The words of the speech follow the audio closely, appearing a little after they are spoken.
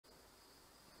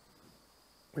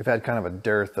We've had kind of a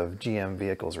dearth of GM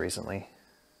vehicles recently.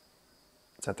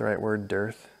 Is that the right word?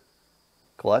 Dearth?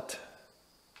 Glut?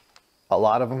 A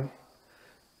lot of them.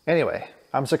 Anyway,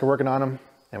 I'm sick of working on them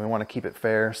and we want to keep it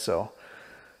fair, so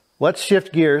let's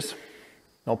shift gears,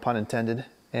 no pun intended,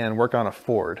 and work on a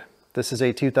Ford. This is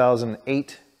a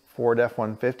 2008 Ford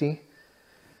F-150.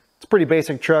 It's a pretty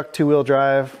basic truck, two-wheel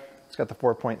drive. It's got the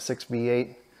 4.6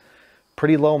 V8.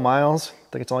 Pretty low miles. I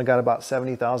think it's only got about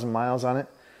 70,000 miles on it.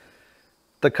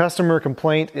 The customer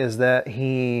complaint is that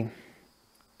he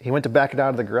went to back it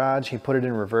out of the garage. He put it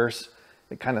in reverse.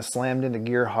 It kind of slammed into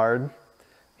gear hard.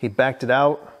 He backed it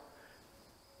out,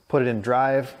 put it in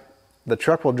drive. The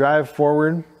truck will drive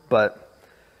forward, but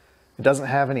it doesn't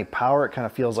have any power. It kind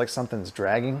of feels like something's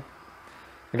dragging.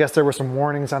 I guess there were some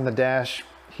warnings on the dash.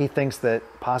 He thinks that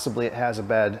possibly it has a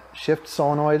bad shift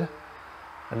solenoid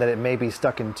and that it may be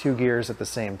stuck in two gears at the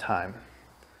same time.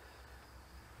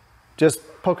 Just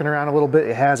poking around a little bit,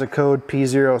 it has a code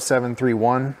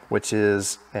P0731, which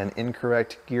is an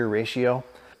incorrect gear ratio.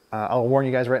 I'll warn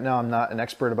you guys right now, I'm not an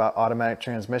expert about automatic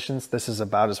transmissions. This is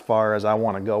about as far as I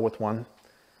want to go with one.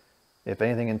 If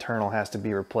anything internal has to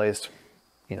be replaced,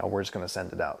 you know, we're just going to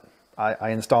send it out.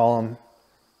 I install them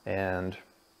and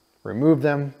remove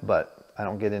them, but I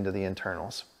don't get into the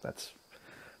internals. That's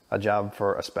a job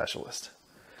for a specialist.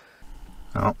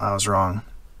 Oh, I was wrong.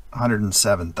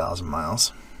 107,000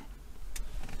 miles.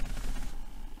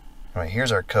 All right,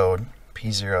 here's our code,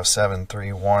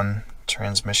 P0731,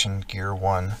 transmission gear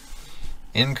 1,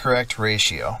 incorrect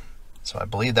ratio. So I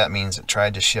believe that means it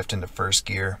tried to shift into first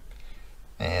gear,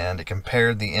 and it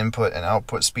compared the input and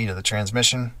output speed of the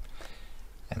transmission,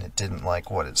 and it didn't like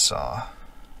what it saw.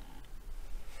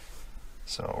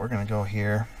 So we're going to go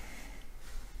here.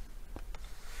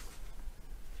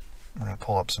 We're going to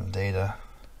pull up some data.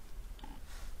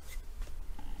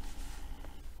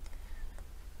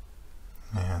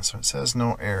 Yeah, so it says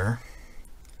no error.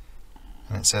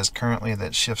 And it says currently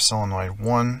that shift solenoid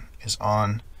 1 is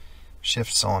on,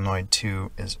 shift solenoid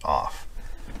 2 is off.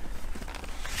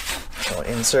 So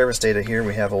in service data here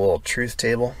we have a little truth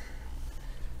table.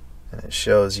 And it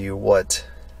shows you what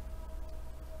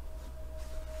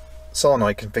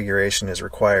solenoid configuration is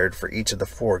required for each of the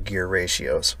 4 gear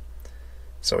ratios.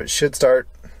 So it should start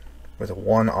with a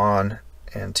 1 on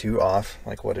and 2 off,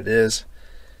 like what it is.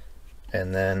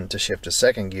 And then to shift to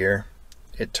second gear,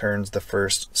 it turns the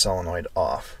first solenoid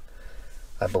off.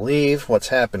 I believe what's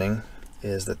happening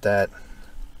is that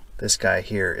this guy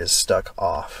here is stuck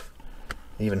off.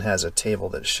 It even has a table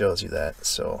that shows you that.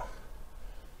 So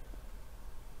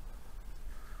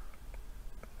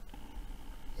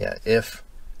yeah, if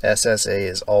SSA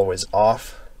is always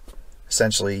off,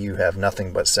 essentially you have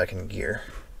nothing but second gear.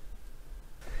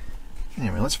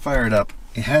 Anyway, let's fire it up.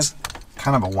 It has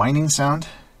kind of a whining sound.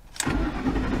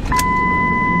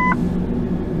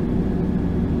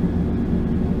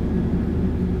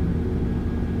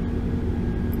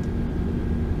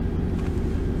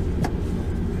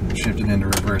 Shift it into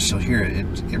reverse, you'll hear it.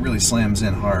 It really slams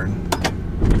in hard.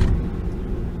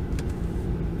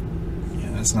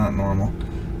 Yeah, that's not normal.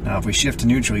 Now if we shift to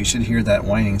neutral, you should hear that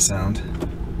whining sound.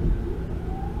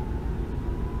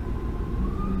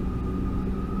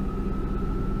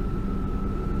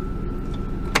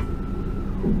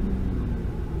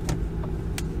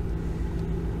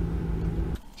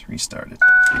 Let's restart it.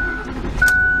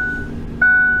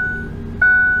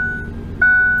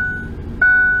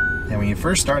 And when you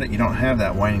first start it, you don't have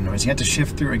that whining noise. You have to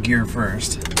shift through a gear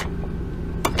first.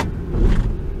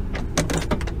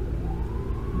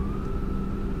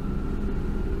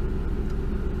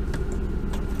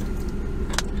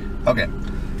 Okay,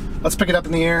 let's pick it up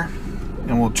in the air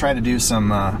and we'll try to do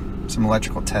some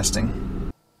electrical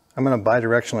testing. I'm going to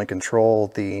bidirectionally control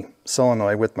the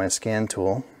solenoid with my scan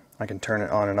tool. I can turn it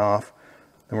on and off.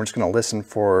 Then we're just going to listen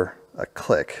for a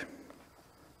click.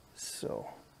 So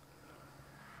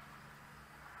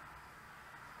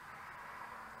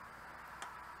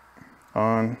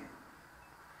on,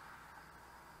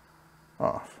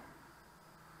 off,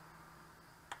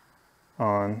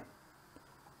 on,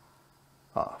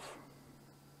 off.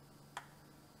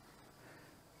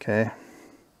 Okay,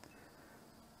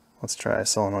 let's try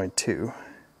solenoid 2.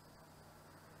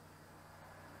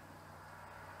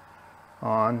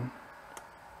 On,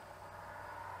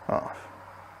 off.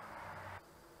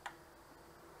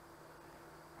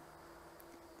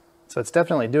 So it's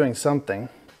definitely doing something.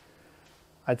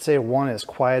 I'd say 1 is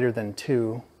quieter than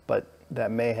 2, but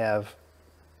that may have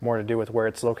more to do with where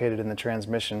it's located in the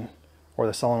transmission, or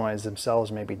the solenoids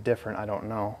themselves may be different, I don't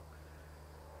know.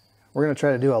 We're going to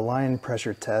try to do a line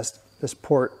pressure test. This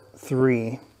port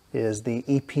 3 is the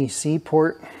EPC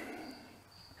port.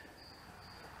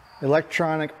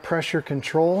 electronic pressure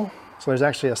control. So there's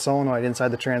actually a solenoid inside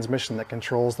the transmission that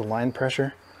controls the line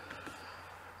pressure.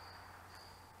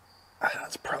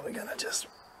 It's probably gonna just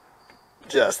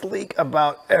leak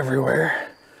about everywhere.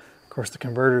 Of course, the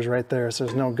converter's right there, so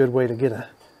there's no good way to get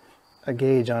a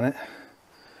gauge on it.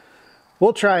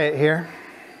 We'll try it here.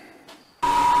 All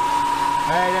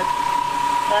right,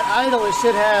 at idle, it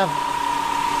should have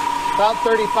about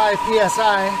 35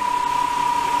 PSI.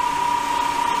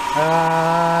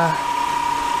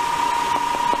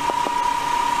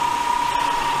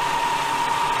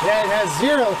 Yeah, it has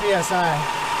 0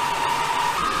 PSI.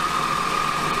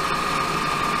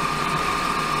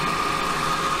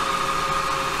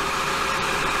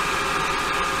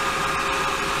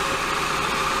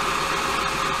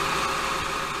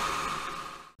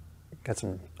 Got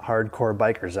some hardcore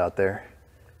bikers out there.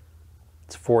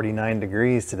 It's 49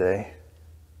 degrees today.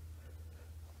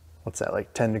 What's that,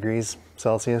 like 10 degrees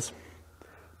Celsius?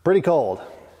 Pretty cold.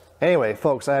 Anyway,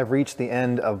 folks, I have reached the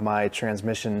end of my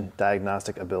transmission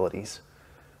diagnostic abilities.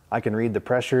 I can read the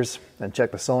pressures and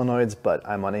check the solenoids, but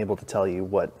I'm unable to tell you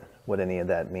what any of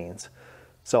that means.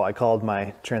 So I called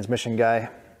my transmission guy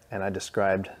and I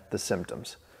described the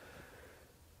symptoms.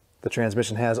 The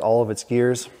transmission has all of its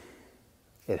gears.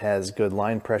 It has good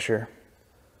line pressure,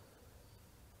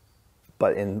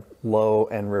 but in low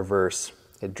and reverse,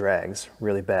 it drags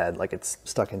really bad, like it's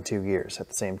stuck in 2 gears at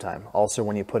the same time. Also,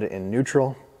 when you put it in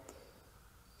neutral,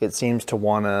 it seems to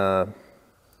wanna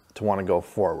go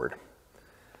forward.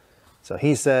 So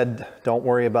he said, don't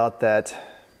worry about that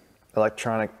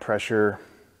electronic pressure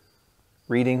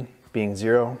reading being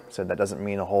 0. He said that doesn't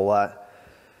mean a whole lot.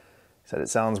 He said it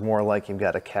sounds more like you've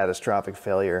got a catastrophic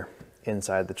failure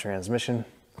inside the transmission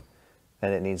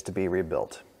and it needs to be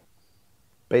rebuilt.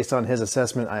 Based on his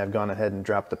assessment, I have gone ahead and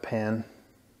dropped the pan.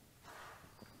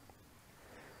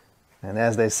 And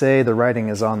as they say, the writing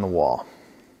is on the wall.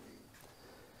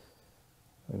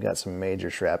 We've got some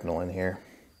major shrapnel in here.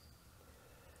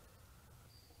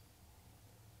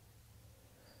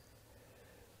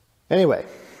 Anyway,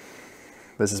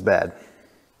 this is bad.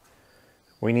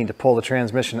 We need to pull the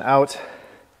transmission out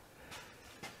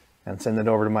and send it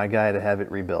over to my guy to have it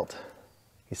rebuilt.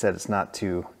 He said it's not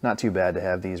too bad to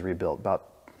have these rebuilt,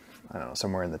 about, I don't know,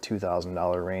 somewhere in the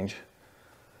 $2,000 range.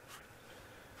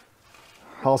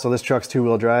 Also, this truck's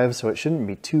 2-wheel drive, so it shouldn't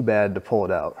be too bad to pull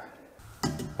it out.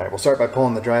 All right, we'll start by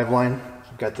pulling the drive line.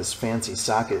 I've got this fancy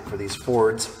socket for these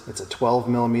Fords. It's a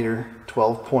 12mm,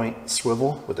 12-point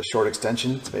swivel with a short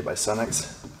extension. It's made by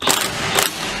Sunex.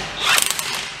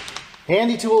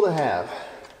 Handy tool to have.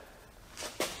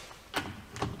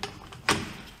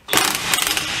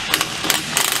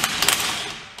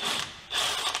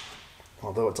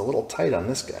 Although it's a little tight on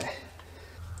this guy.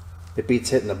 It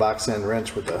beats hitting a box end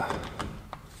wrench with a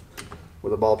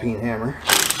ball peen hammer.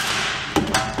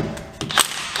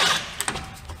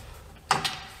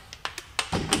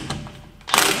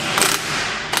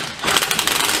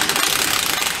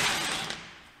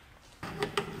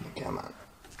 Come on.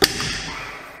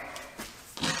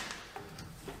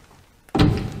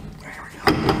 There we go.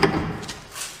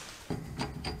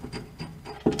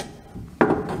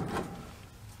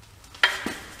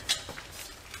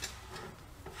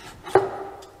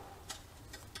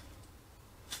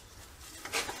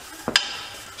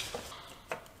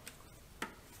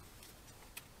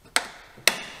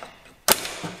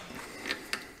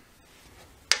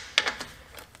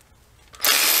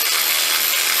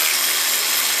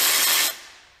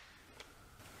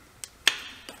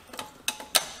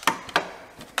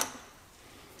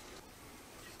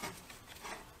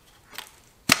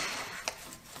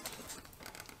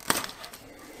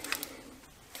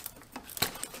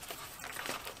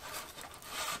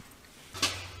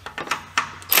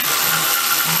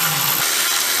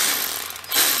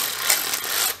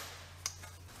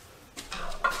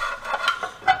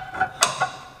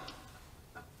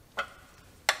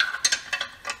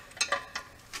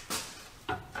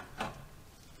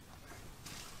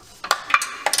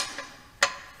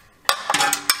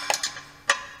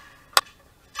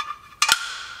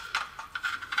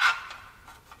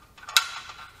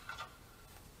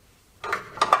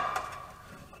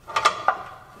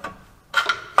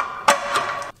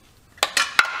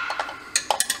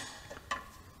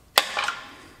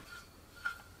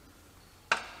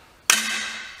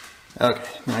 Okay,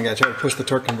 now I gotta try to push the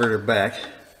torque converter back.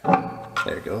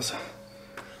 There it goes.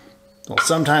 Well,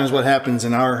 sometimes what happens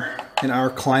in our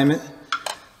climate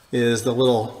is the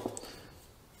little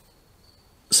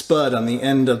spud on the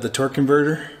end of the torque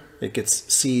converter, it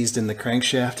gets seized in the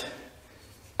crankshaft.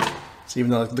 So even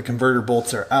though the converter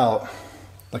bolts are out,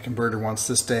 the converter wants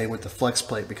to stay with the flex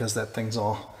plate because that thing's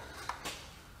all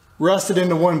rusted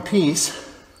into one piece.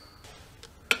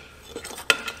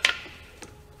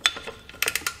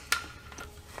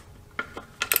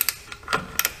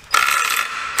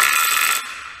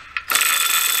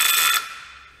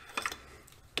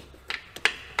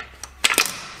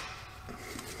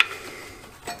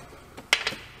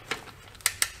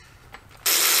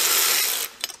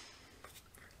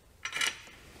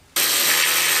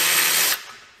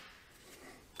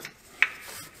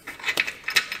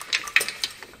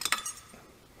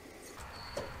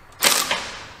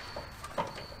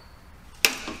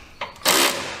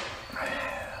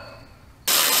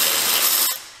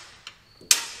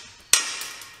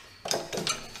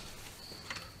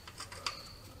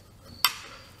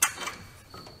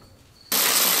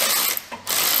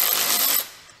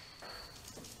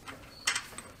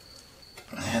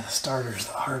 The starter is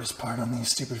the hardest part on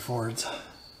these stupid Fords.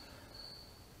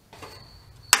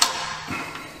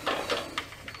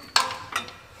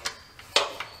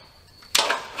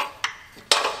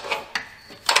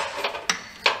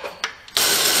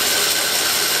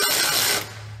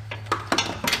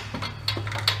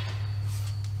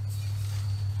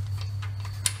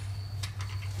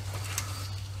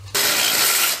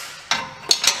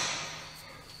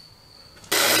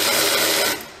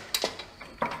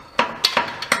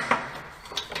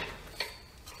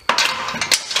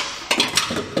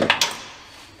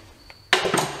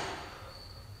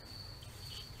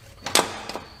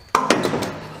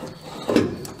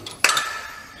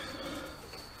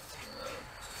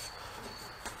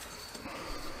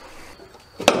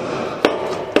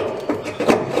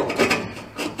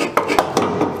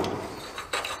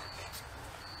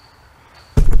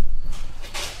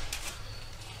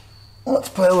 Let's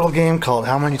play a little game called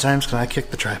How Many Times Can I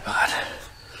Kick the Tripod?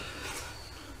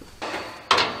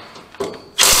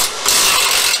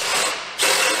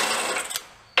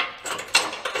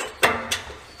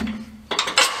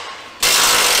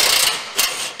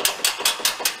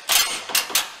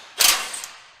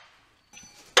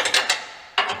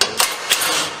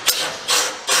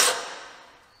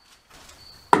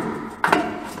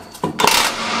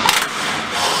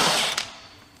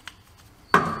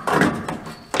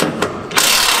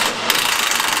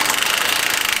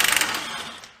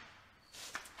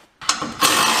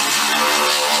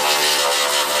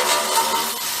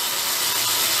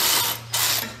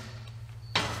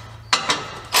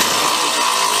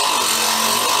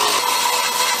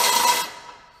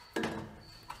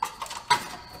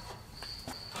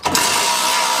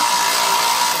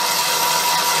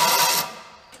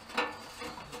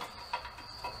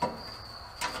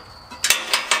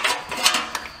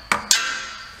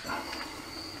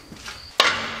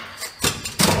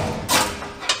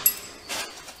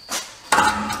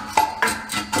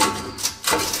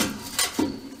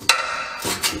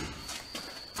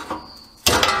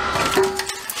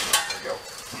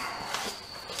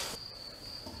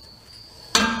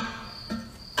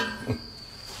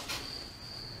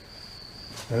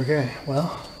 Okay,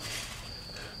 well,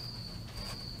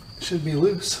 should be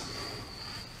loose.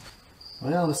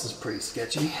 Well, this is pretty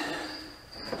sketchy,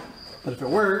 but if it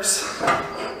works,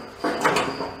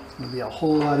 it's gonna be a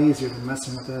whole lot easier than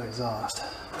messing with that exhaust.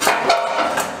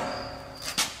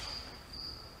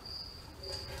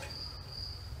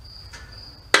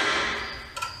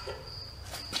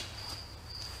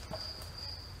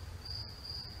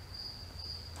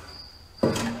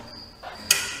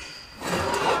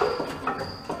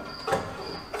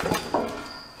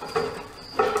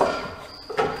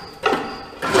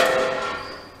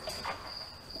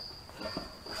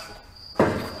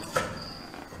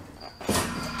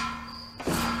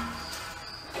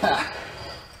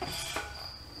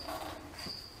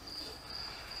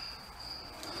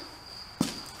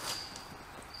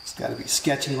 It's got to be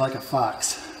sketchy like a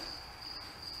fox.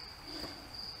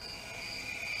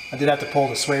 I did have to pull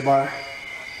the sway bar,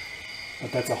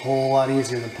 but that's a whole lot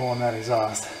easier than pulling that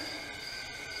exhaust.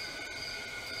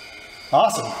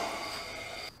 Awesome.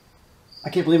 I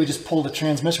can't believe we just pulled a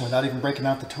transmission without even breaking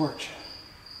out the torch.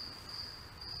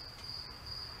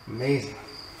 Amazing.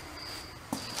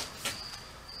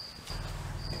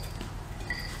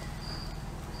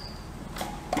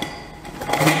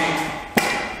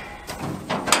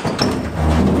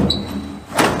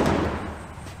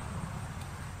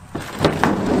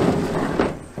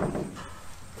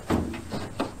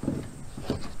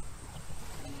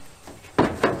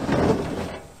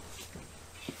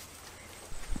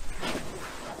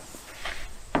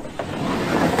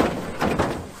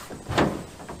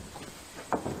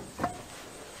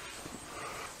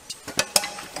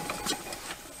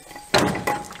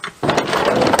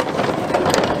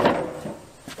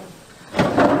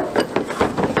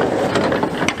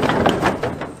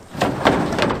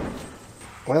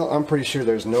 Well, I'm pretty sure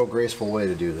there's no graceful way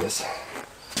to do this.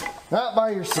 Not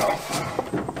by yourself.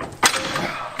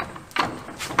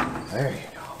 There you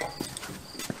go.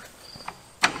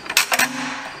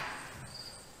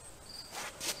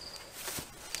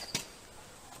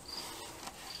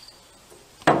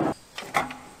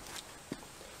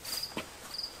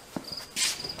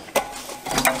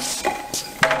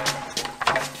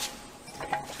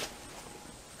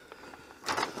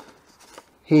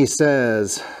 He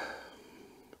says,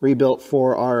 rebuilt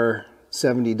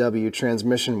 4R70W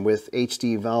transmission with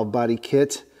HD valve body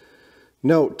kit.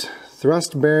 Note,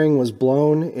 thrust bearing was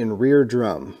blown in rear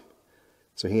drum.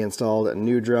 So he installed a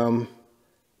new drum,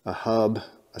 a hub,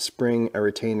 a spring, a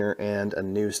retainer, and a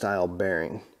new style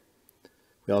bearing.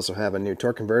 We also have a new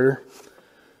torque converter.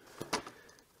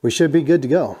 We should be good to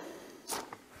go.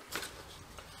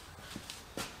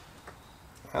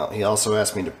 Well, he also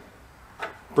asked me to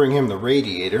bring him the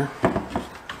radiator.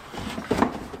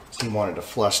 He wanted to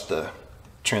flush the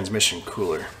transmission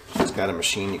cooler. It's got a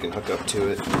machine you can hook up to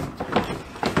it.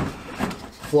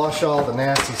 Flush all the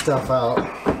nasty stuff out.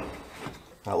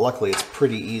 Luckily, it's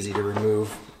pretty easy to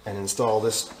remove and install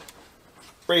this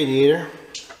radiator.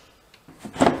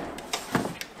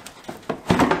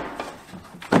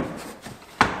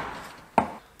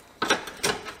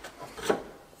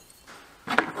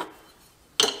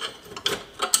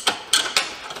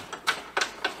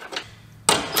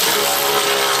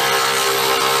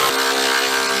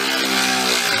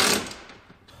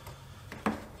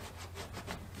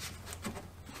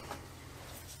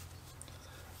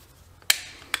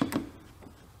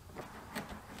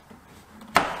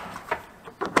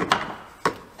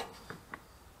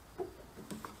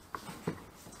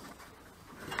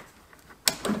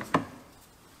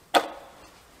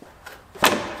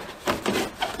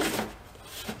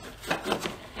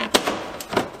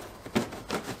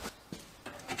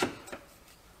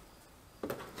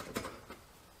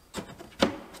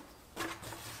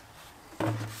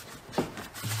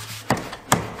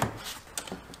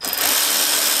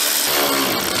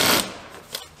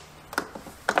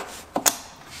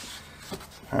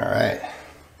 All right.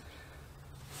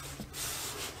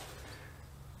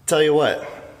 Tell you what,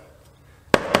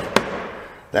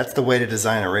 that's the way to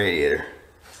design a radiator.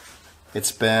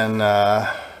 It's been,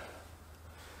 yeah,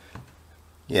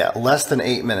 less than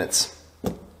 8 minutes,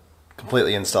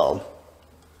 completely installed.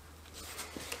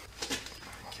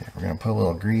 Okay, we're gonna put a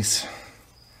little grease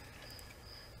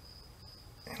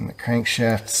in the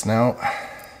crankshaft snout,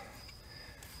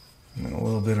 and then a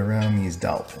little bit around these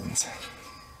dowel pins.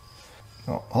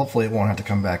 Well, hopefully it won't have to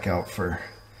come back out for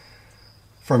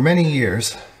many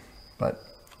years, but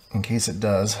in case it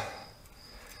does,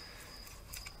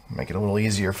 make it a little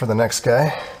easier for the next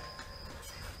guy,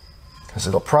 because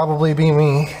it'll probably be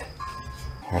me.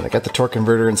 All right, I got the torque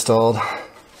converter installed,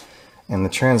 and the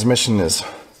transmission is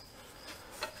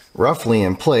roughly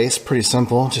in place. Pretty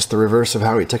simple, just the reverse of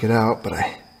how we took it out, but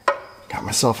I got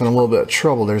myself in a little bit of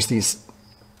trouble. There's these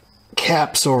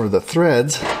caps over the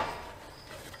threads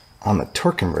on the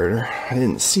torque converter. I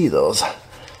didn't see those,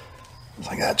 so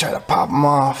I gotta try to pop them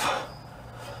off.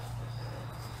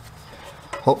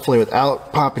 Hopefully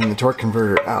without popping the torque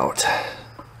converter out.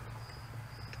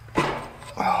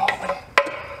 Oh.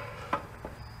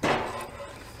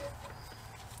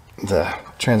 The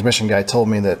transmission guy told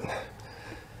me that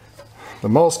the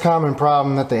most common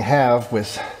problem that they have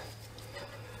with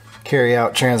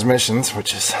carry-out transmissions,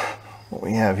 which is what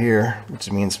we have here,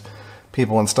 which means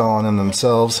people installing them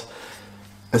themselves,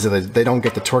 is that they don't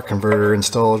get the torque converter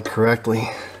installed correctly.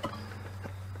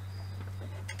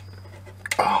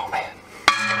 Oh man.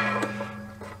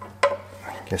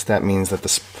 I guess that means that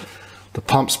the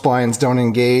pump splines don't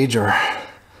engage or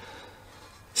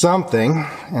something,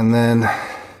 and then,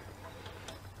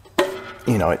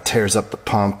 you know, it tears up the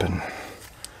pump and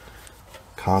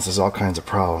causes all kinds of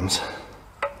problems.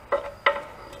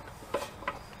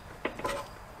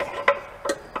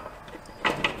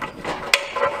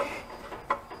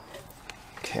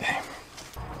 Okay.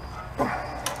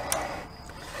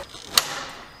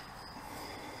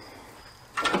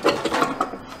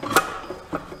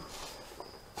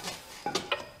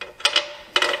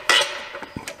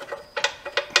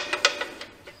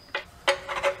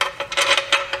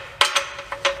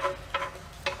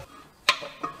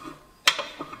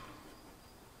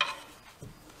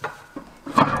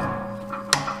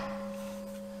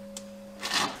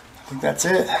 I think that's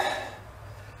it.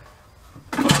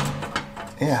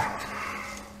 Yeah.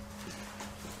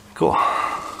 Cool. All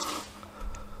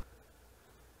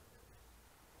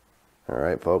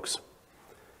right, folks.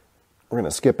 We're going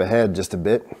to skip ahead just a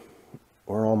bit.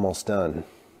 We're almost done.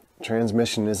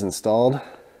 Transmission is installed.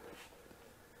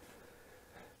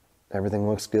 Everything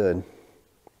looks good.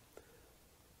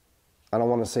 I don't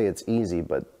want to say it's easy,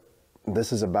 but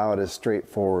this is about as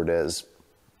straightforward as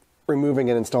removing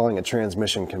and installing a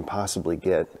transmission can possibly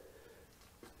get.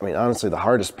 I mean, honestly, the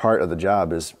hardest part of the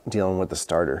job is dealing with the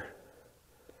starter.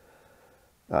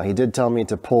 He did tell me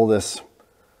to pull this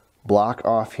block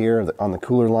off here on the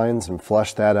cooler lines and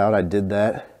flush that out. I did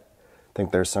that. I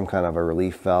think there's some kind of a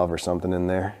relief valve or something in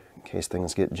there in case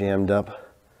things get jammed up.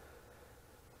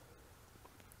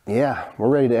 Yeah, we're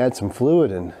ready to add some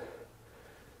fluid and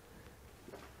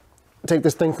take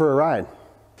this thing for a ride.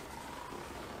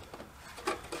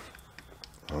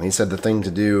 Well, he said the thing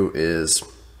to do is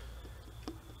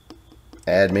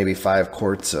add maybe 5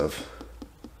 quarts of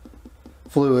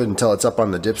fluid until it's up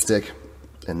on the dipstick,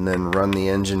 and then run the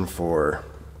engine for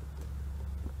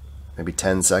maybe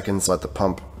 10 seconds, let the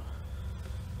pump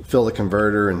fill the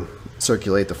converter and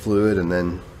circulate the fluid, and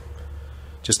then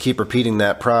just keep repeating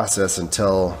that process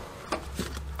until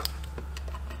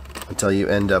you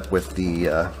end up with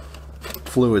the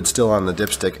fluid still on the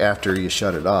dipstick after you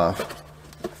shut it off.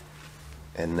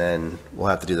 And then we'll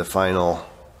have to do the final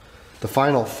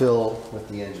fill with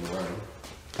the engine running.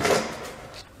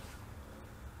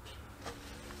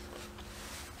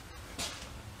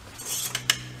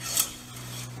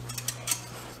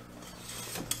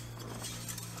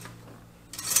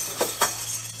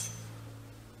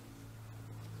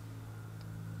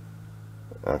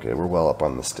 Okay, we're well up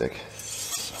on the stick.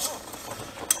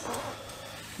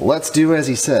 Let's do as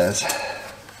he says.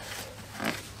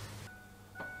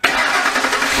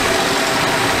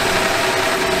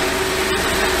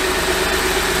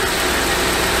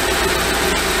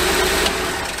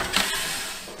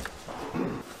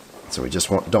 So we just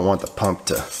don't want the pump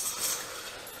to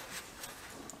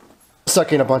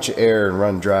suck in a bunch of air and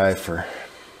run dry for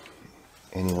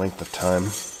any length of time.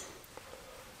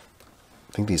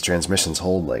 I think these transmissions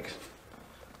hold like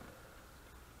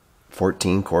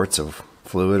 14 quarts of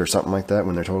fluid or something like that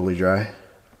when they're totally dry.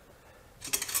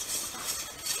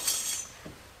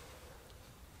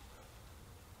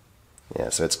 Yeah,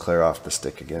 so it's clear off the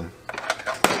stick again.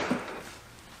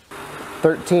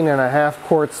 13.5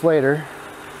 quarts later,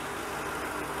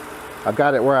 I've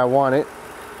got it where I want it.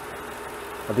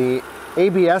 The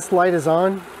ABS light is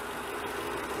on.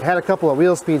 I had a couple of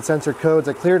wheel speed sensor codes.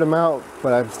 I cleared them out,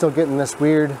 but I'm still getting this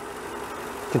weird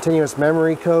continuous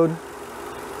memory code.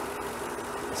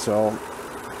 So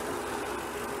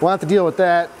we'll have to deal with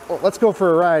that. Well, let's go for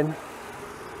a ride.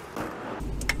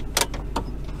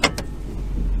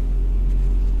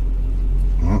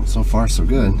 Well, so far so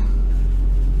good.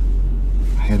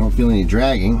 I don't feel any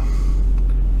dragging.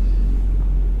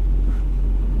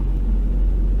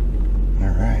 All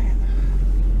right.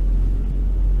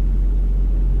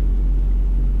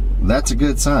 That's a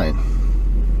good sign.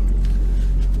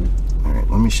 All right,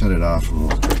 let me shut it off and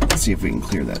we'll see if we can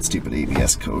clear that stupid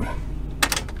ABS code.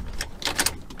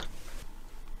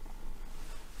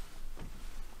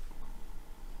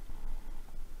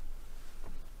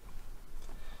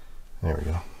 There we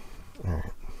go. All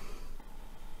right.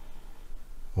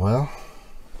 Well,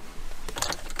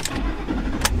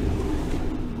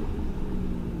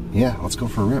 yeah, let's go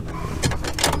for a rip.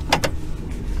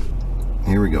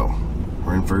 Here we go.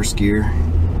 We're in first gear.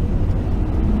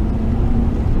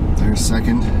 There's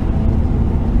second.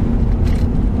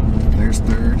 There's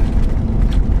third.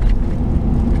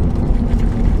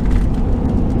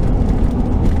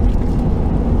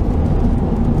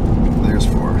 There's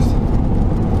fourth.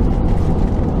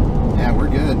 Yeah, we're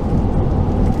good.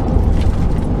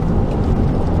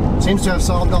 Seems to have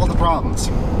solved all the problems.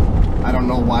 I don't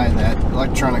know why that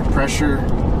electronic pressure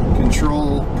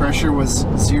control pressure was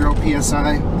 0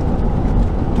 psi.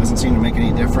 Doesn't seem to make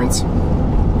any difference.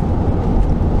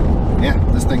 Yeah,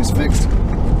 this thing's fixed.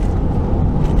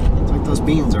 It's like those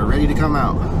beans are ready to come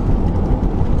out.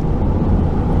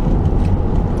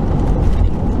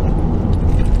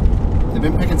 They've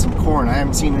been picking some corn. I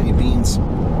haven't seen any beans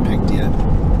picked yet.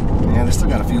 Yeah, they still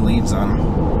got a few leaves on them.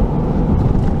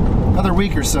 Another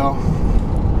week or so,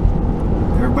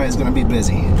 everybody's gonna be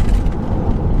busy.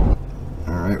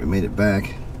 Alright, we made it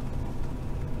back.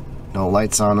 No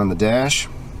lights on the dash.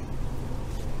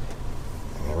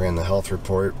 I ran the health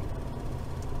report.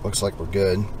 Looks like we're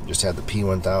good. Just had the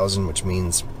P1000, which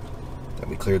means that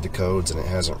we cleared the codes and it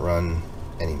hasn't run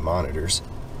any monitors.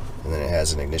 And then it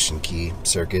has an ignition key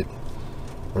circuit.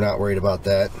 We're not worried about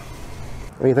that.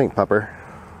 What do you think, Pupper?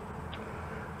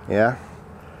 Yeah?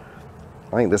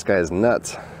 I think this guy is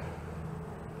nuts.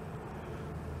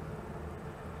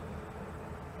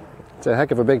 It's a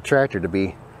heck of a big tractor to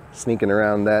be sneaking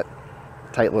around that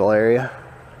tight little area.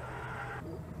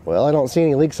 Well, I don't see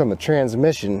any leaks on the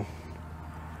transmission.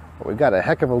 We've got a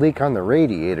heck of a leak on the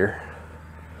radiator.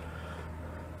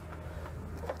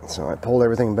 So I pulled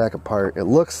everything back apart. It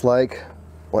looks like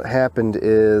what happened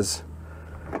is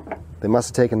they must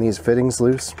have taken these fittings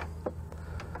loose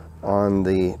on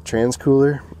the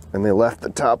transcooler and they left the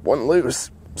top one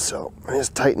loose. So I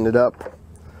just tightened it up.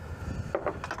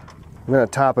 I'm gonna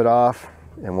top it off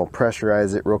and we'll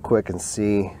pressurize it real quick and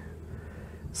see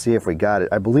if we got it.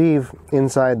 I believe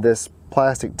inside this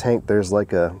plastic tank there's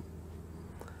like a,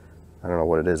 I don't know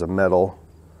what it is, a metal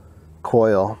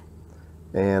coil,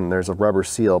 and there's a rubber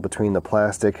seal between the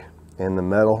plastic and the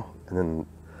metal, and then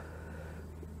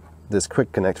this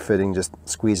quick connect fitting just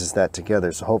squeezes that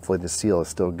together, so hopefully the seal is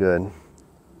still good.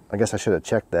 I guess I should have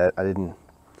checked that. I didn't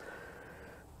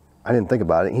think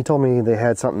about it. He told me they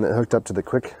had something that hooked up to the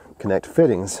quick connect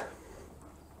fittings.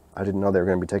 I didn't know they were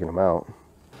going to be taking them out.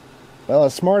 Well,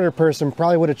 a smarter person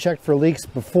probably would have checked for leaks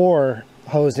before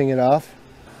hosing it off.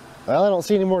 Well, I don't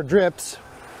see any more drips.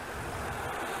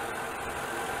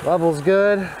 Level's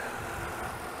good. I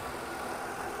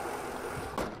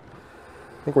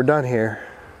think we're done here.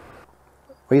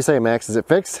 What do you say, Max? Is it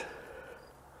fixed?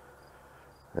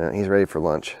 He's ready for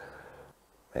lunch.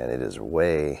 Man, it is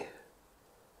way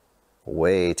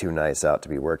too nice out to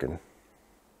be working.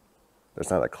 There's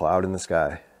not a cloud in the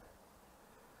sky.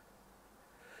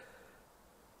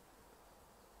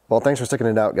 Well, thanks for sticking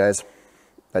it out, guys.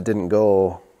 That didn't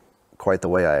go quite the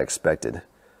way I expected.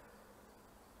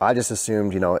 I just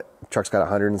assumed, truck's got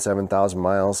 107,000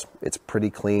 miles. It's pretty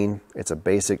clean. It's a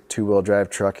basic two-wheel drive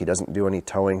truck. He doesn't do any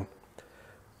towing.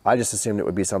 I just assumed it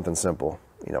would be something simple.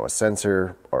 A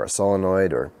sensor or a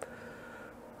solenoid or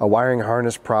a wiring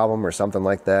harness problem or something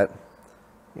like that.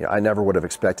 I never would have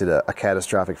expected a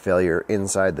catastrophic failure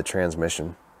inside the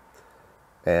transmission.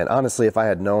 And honestly, if I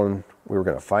had known we were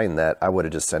going to find that, I would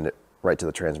have just sent it right to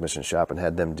the transmission shop and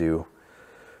had them do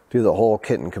the whole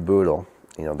kit and caboodle.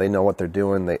 They know what they're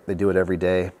doing. They do it every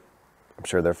day. I'm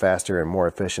sure they're faster and more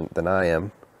efficient than I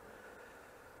am.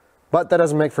 But that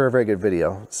doesn't make for a very good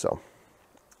video. So,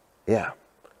 yeah.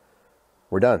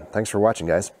 We're done. Thanks for watching,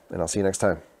 guys, and I'll see you next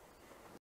time.